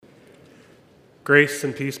Grace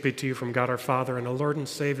and peace be to you from God our Father and our Lord and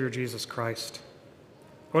Savior Jesus Christ.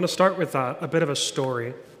 I want to start with a bit of a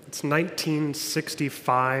story. It's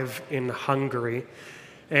 1965 in Hungary,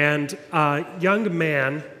 and a young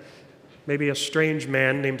man, maybe a strange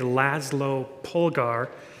man named Laszlo Polgar,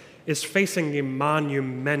 is facing a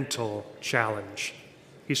monumental challenge.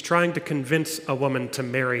 He's trying to convince a woman to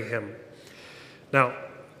marry him. Now,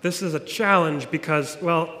 this is a challenge because,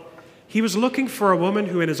 he was looking for a woman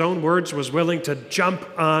who, in his own words, was willing to jump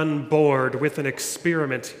on board with an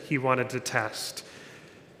experiment he wanted to test.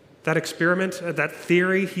 That experiment, that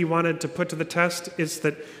theory he wanted to put to the test is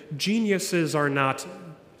that geniuses are not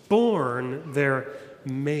born, they're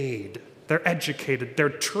made. They're educated, they're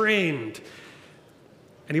trained.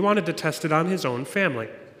 And he wanted to test it on his own family.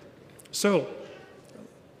 So,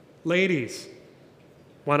 ladies,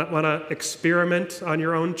 want to experiment on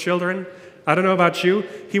your own children? I don't know about you.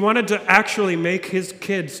 He wanted to actually make his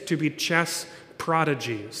kids to be chess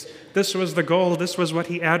prodigies. This was the goal. This was what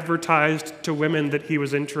he advertised to women that he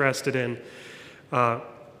was interested in.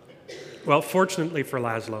 Fortunately for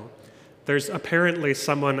Laszlo, there's apparently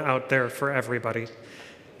someone out there for everybody.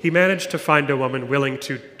 He managed to find a woman willing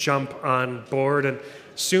to jump on board, and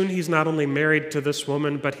soon he's not only married to this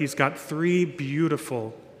woman, but he's got 3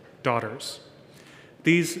 beautiful daughters.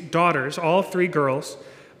 These daughters, all 3 girls,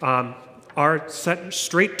 are set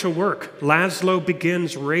straight to work. Laszlo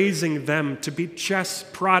begins raising them to be chess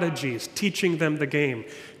prodigies, teaching them the game,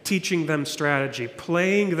 teaching them strategy,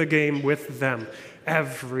 playing the game with them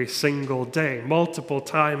every single day, multiple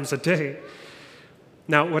times a day.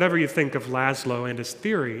 Now, whatever you think of Laszlo and his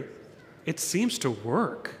theory, it seems to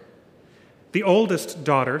work. The oldest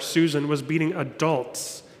daughter, Susan, was beating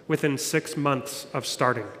adults within 6 months of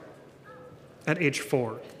starting, at age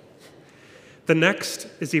 4. The next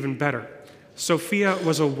is even better. Sophia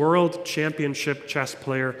was a world championship chess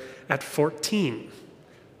player at 14,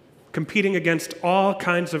 competing against all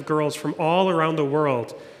kinds of girls from all around the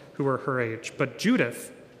world who were her age. But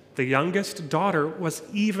Judith, the youngest daughter, was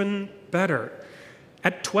even better.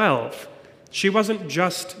 At 12, she wasn't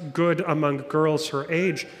just good among girls her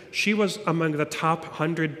age, she was among the top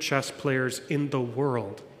 100 chess players in the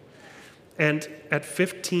world. And at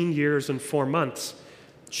 15 years and 4 months,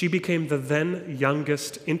 she became the then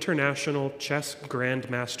youngest international chess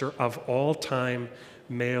grandmaster of all time,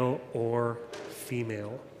 male or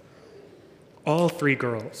female. All 3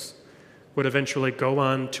 girls would eventually go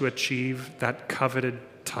on to achieve that coveted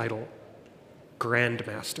title,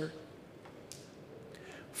 grandmaster.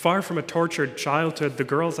 Far from a tortured childhood, the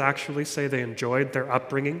girls actually say they enjoyed their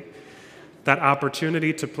upbringing, that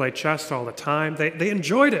opportunity to play chess all the time. They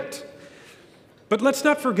enjoyed it. But let's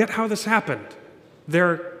not forget how this happened.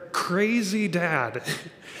 Their crazy dad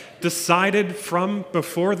decided from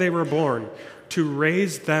before they were born to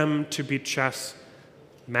raise them to be chess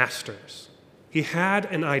masters. He had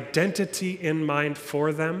an identity in mind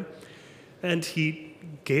for them, and he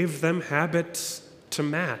gave them habits to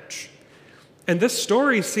match. And this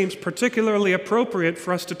story seems particularly appropriate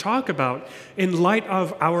for us to talk about in light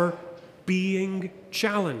of our being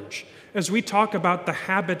challenge, as we talk about the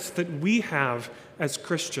habits that we have as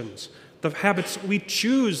Christians, the habits we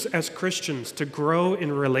choose as Christians to grow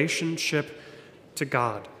in relationship to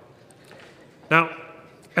God. Now,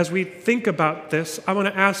 as we think about this, I want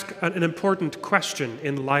to ask an important question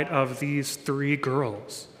in light of these 3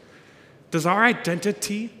 girls. Does our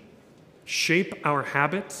identity shape our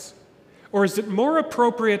habits? Or is it more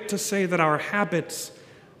appropriate to say that our habits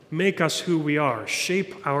make us who we are,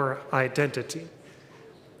 shape our identity?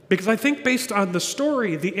 Because I think based on the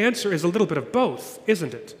story, the answer is a little bit of both,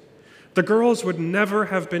 isn't it? The girls would never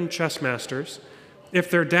have been chess masters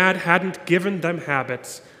if their dad hadn't given them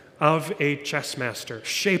habits of a chess master,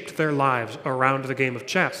 shaped their lives around the game of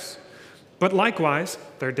chess. But likewise,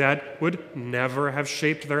 their dad would never have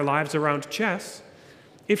shaped their lives around chess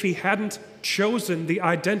if he hadn't chosen the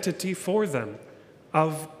identity for them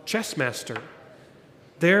of chess master.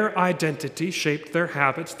 Their identity shaped their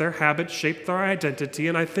habits shaped their identity,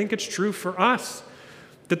 and I think it's true for us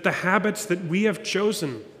that the habits that we have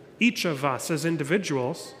chosen, each of us as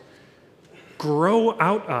individuals,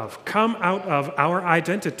 come out of our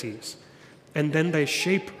identities, and then they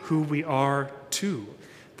shape who we are too.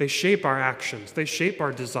 They shape our actions, they shape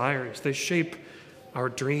our desires, they shape our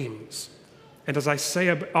dreams. And as I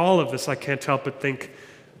say all of this, I can't help but think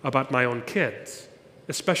about my own kids,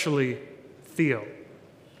 especially Theo.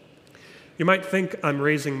 You might think I'm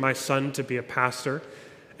raising my son to be a pastor,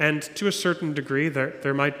 and to a certain degree,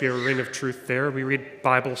 there might be a ring of truth there. We read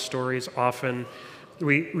Bible stories often.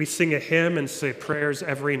 We sing a hymn and say prayers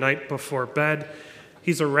every night before bed.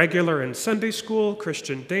 He's a regular in Sunday school,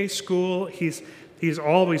 Christian day school. He's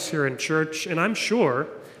always here in church, and I'm sure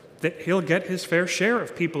that he'll get his fair share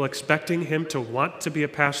of people expecting him to want to be a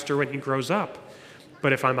pastor when he grows up.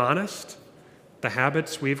 But if I'm honest, the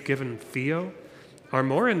habits we've given Theo are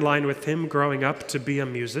more in line with him growing up to be a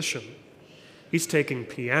musician. He's taking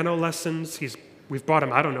piano lessons. We've bought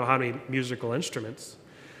him I don't know how many musical instruments.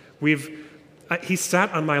 He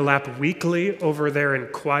sat on my lap weekly over there in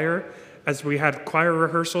choir as we had choir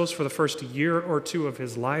rehearsals for the first year or two of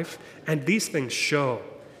his life, and these things show.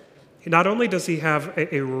 Not only does he have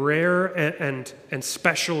a rare and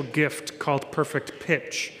special gift called perfect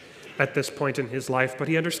pitch at this point in his life, but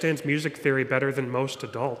he understands music theory better than most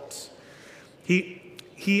adults.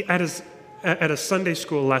 He at a Sunday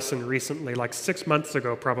school lesson recently, like 6 months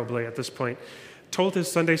ago probably at this point, told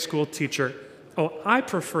his Sunday school teacher, "Oh, I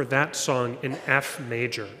prefer that song in F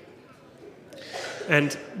major."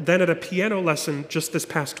 And then at a piano lesson just this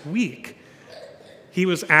past week, he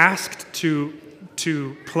was asked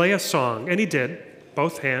to play a song, and he did,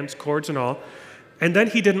 both hands, chords and all, and then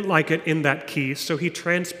he didn't like it in that key, so he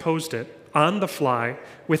transposed it on the fly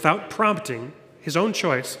without prompting, his own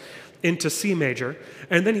choice, into C major,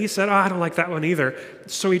 and then he said, "Oh, I don't like that one either,"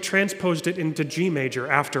 so he transposed it into G major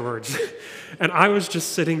afterwards. And I was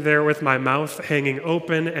just sitting there with my mouth hanging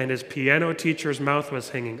open, and his piano teacher's mouth was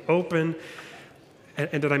hanging open.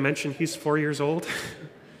 And did I mention he's 4 years old?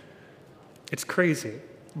 It's crazy.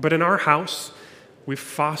 But in our house, we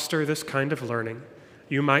foster this kind of learning.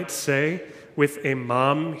 You might say, with a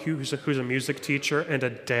mom who's a music teacher and a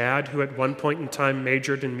dad who at one point in time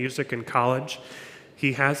majored in music in college,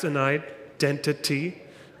 he has an identity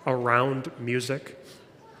around music.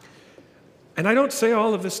 And I don't say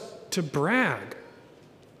all of this to brag,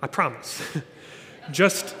 I promise.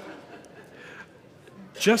 Just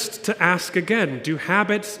to ask again, do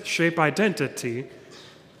habits shape identity,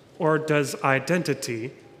 or does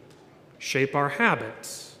identity shape our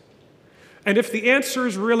habits? And if the answer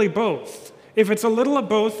is really both, if it's a little of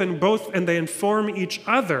both and they inform each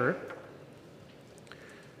other,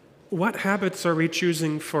 what habits are we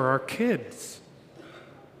choosing for our kids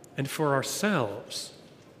and for ourselves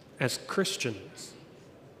as Christians?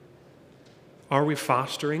 Are we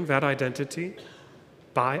fostering that identity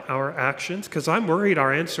by our actions? Because I'm worried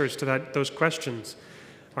our answers to those questions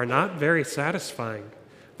are not very satisfying.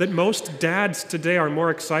 That most dads today are more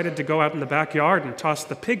excited to go out in the backyard and toss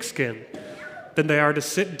the pigskin than they are to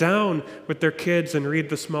sit down with their kids and read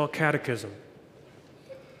the small catechism.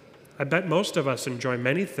 I bet most of us enjoy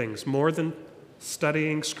many things more than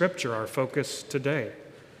studying Scripture, our focus today.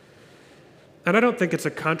 And I don't think it's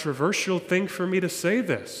a controversial thing for me to say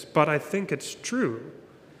this, but I think it's true.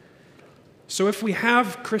 So if we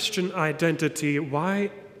have Christian identity, why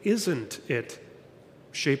isn't it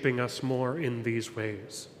shaping us more in these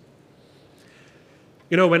ways?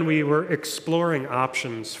 You know, when we were exploring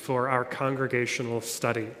options for our congregational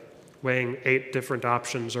study, weighing 8 different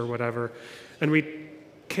options or whatever, and we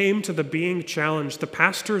came to the being challenge, the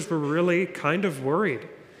pastors were really kind of worried.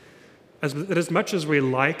 As much as we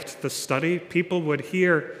liked the study, people would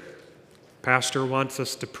hear, "Pastor wants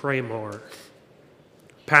us to pray more.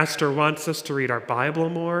 Pastor wants us to read our Bible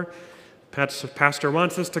more. Pastor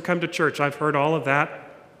wants us to come to church. I've heard all of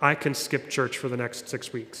that. I can skip church for the next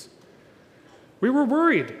 6 weeks." We were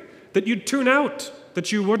worried that you'd tune out,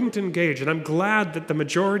 that you wouldn't engage. And I'm glad that the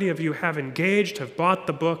majority of you have engaged, have bought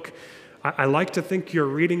the book. I like to think you're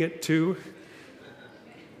reading it too.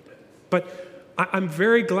 But I'm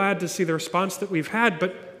very glad to see the response that we've had.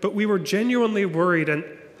 But we were genuinely worried. And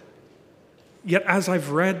yet, as I've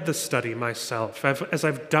read the study myself, as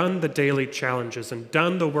I've done the daily challenges and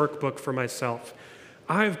done the workbook for myself,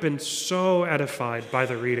 I've been so edified by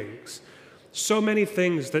the readings. So many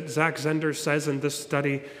things that Zach Zender says in this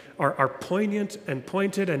study are poignant and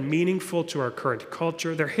pointed and meaningful to our current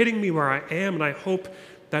culture. They're hitting me where I am, and I hope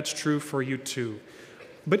that's true for you too.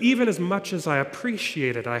 But even as much as I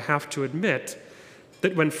appreciate it, I have to admit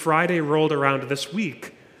that when Friday rolled around this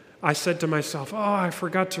week, I said to myself, "Oh, I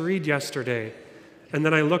forgot to read yesterday." And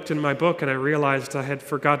then I looked in my book and I realized I had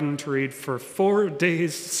forgotten to read for 4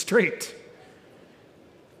 days straight.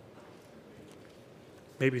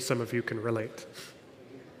 Maybe some of you can relate.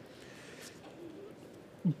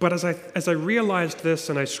 But as I realized this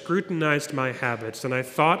and I scrutinized my habits and I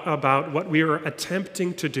thought about what we were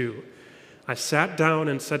attempting to do, I sat down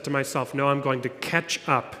and said to myself, "No, I'm going to catch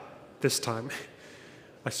up this time."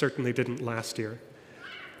 I certainly didn't last year.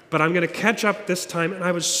 But I'm going to catch up this time, and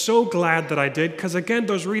I was so glad that I did, because again,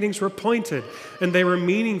 those readings were pointed, and they were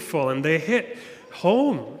meaningful, and they hit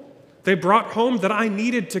home. They brought home that I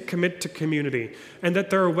needed to commit to community and that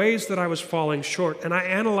there are ways that I was falling short. And I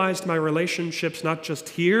analyzed my relationships not just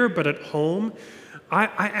here, but at home. I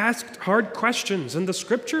asked hard questions, and the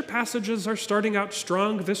scripture passages are starting out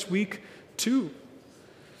strong this week too.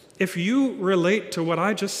 If you relate to what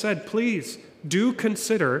I just said, please do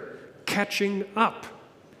consider catching up.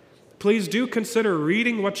 Please do consider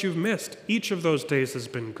reading what you've missed. Each of those days has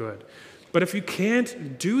been good. But if you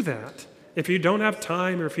can't do that, if you don't have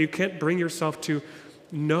time, or if you can't bring yourself to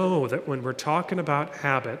know that when we're talking about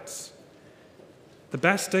habits, the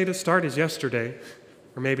best day to start is yesterday,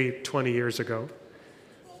 or maybe 20 years ago.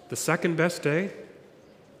 The second best day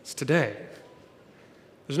is today.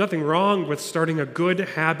 There's nothing wrong with starting a good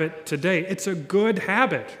habit today. It's a good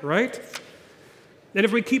habit, right? And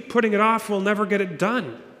if we keep putting it off, we'll never get it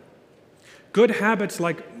done. Good habits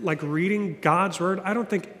like reading God's word, I don't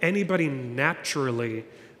think anybody naturally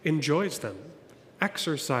enjoys them.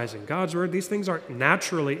 Exercising God's word, these things aren't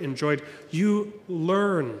naturally enjoyed. You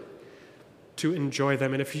learn to enjoy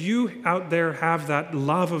them. And if you out there have that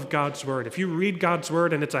love of God's word, if you read God's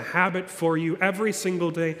word and it's a habit for you every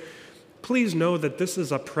single day, please know that this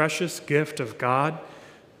is a precious gift of God.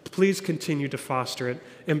 Please continue to foster it,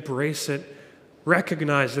 embrace it,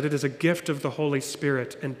 recognize that it is a gift of the Holy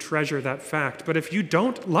Spirit, and treasure that fact. But if you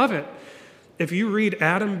don't love it, if you read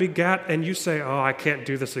Adam begat and you say, oh, I can't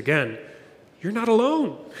do this again, you're not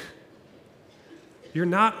alone. You're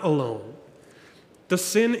not alone. The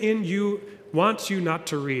sin in you wants you not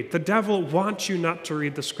to read. The devil wants you not to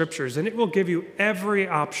read the scriptures, and it will give you every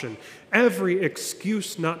option, every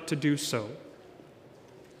excuse not to do so.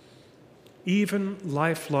 Even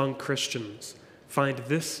lifelong Christians find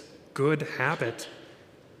this good habit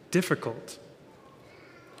difficult.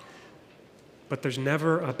 But there's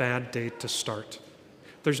never a bad day to start.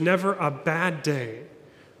 There's never a bad day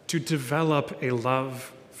to develop a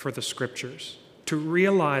love for the scriptures, to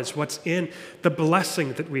realize what's in the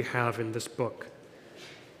blessing that we have in this book.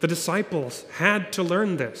 The disciples had to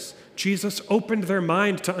learn this. Jesus opened their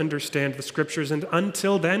mind to understand the scriptures, and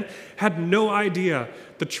until then had no idea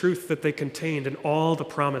the truth that they contained and all the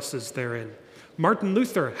promises therein. Martin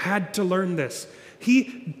Luther had to learn this.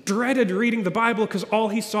 He dreaded reading the Bible because all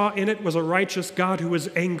he saw in it was a righteous God who was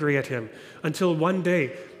angry at him, until one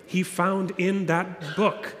day he found in that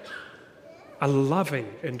book a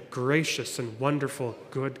loving and gracious and wonderful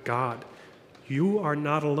good God. You are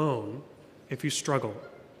not alone if you struggle,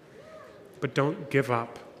 but don't give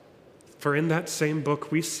up. For in that same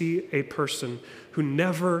book, we see a person who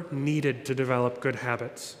never needed to develop good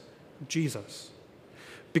habits, Jesus.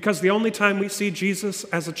 Because the only time we see Jesus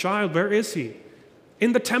as a child, where is he?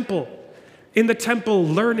 In the temple. In the temple,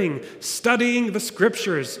 learning, studying the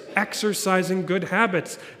scriptures, exercising good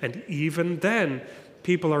habits. And even then,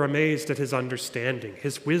 people are amazed at his understanding,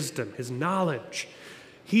 his wisdom, his knowledge.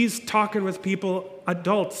 He's talking with people,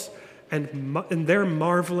 adults, and they're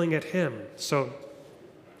marveling at him. So,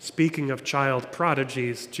 speaking of child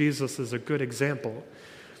prodigies, Jesus is a good example.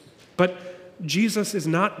 But Jesus is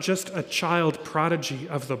not just a child prodigy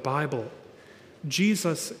of the Bible.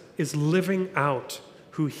 Jesus is living out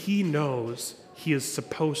who he knows he is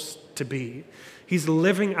supposed to be. He's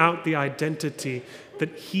living out the identity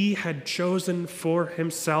that he had chosen for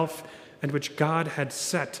himself and which God had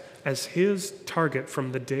set as his target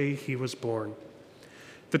from the day he was born.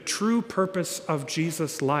 The true purpose of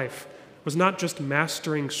Jesus' life was not just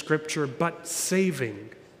mastering Scripture, but saving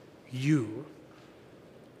you.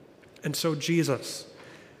 And so Jesus,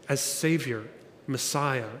 as Savior,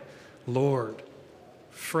 Messiah, Lord,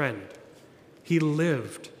 friend, he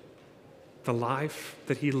lived the life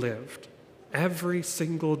that he lived every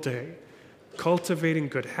single day, cultivating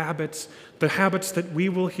good habits, the habits that we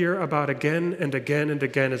will hear about again and again and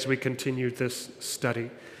again as we continue this study.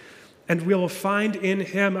 And we will find in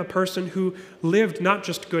him a person who lived not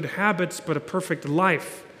just good habits, but a perfect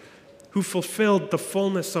life, who fulfilled the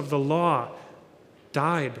fullness of the law,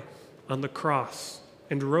 died on the cross,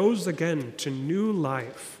 and rose again to new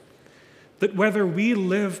life. That whether we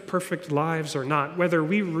live perfect lives or not, whether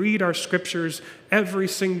we read our scriptures every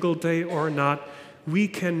single day or not, we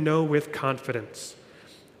can know with confidence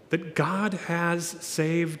that God has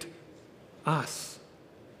saved us.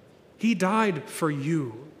 He died for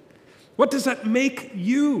you. What does that make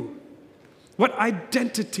you? What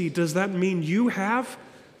identity does that mean you have?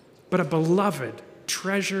 But a beloved,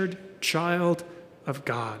 treasured child of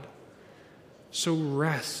God. So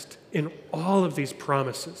rest in all of these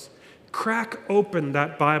promises. Crack open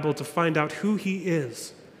that Bible to find out who he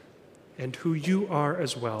is and who you are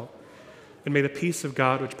as well. And may the peace of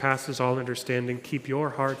God, which passes all understanding, keep your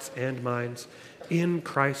hearts and minds in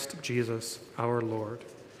Christ Jesus our Lord.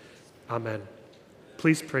 Amen.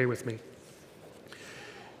 Please pray with me.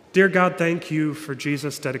 Dear God, thank you for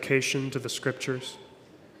Jesus' dedication to the Scriptures.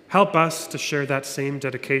 Help us to share that same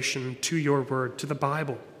dedication to your word, to the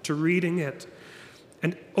Bible, to reading it.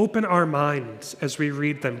 And open our minds as we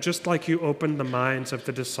read them, just like you opened the minds of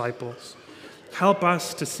the disciples. Help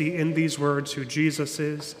us to see in these words who Jesus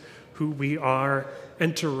is, who we are,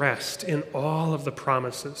 and to rest in all of the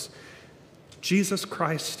promises. Jesus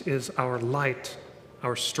Christ is our light,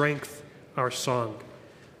 our strength, our song.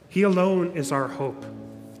 He alone is our hope.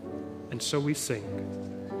 And so we sing.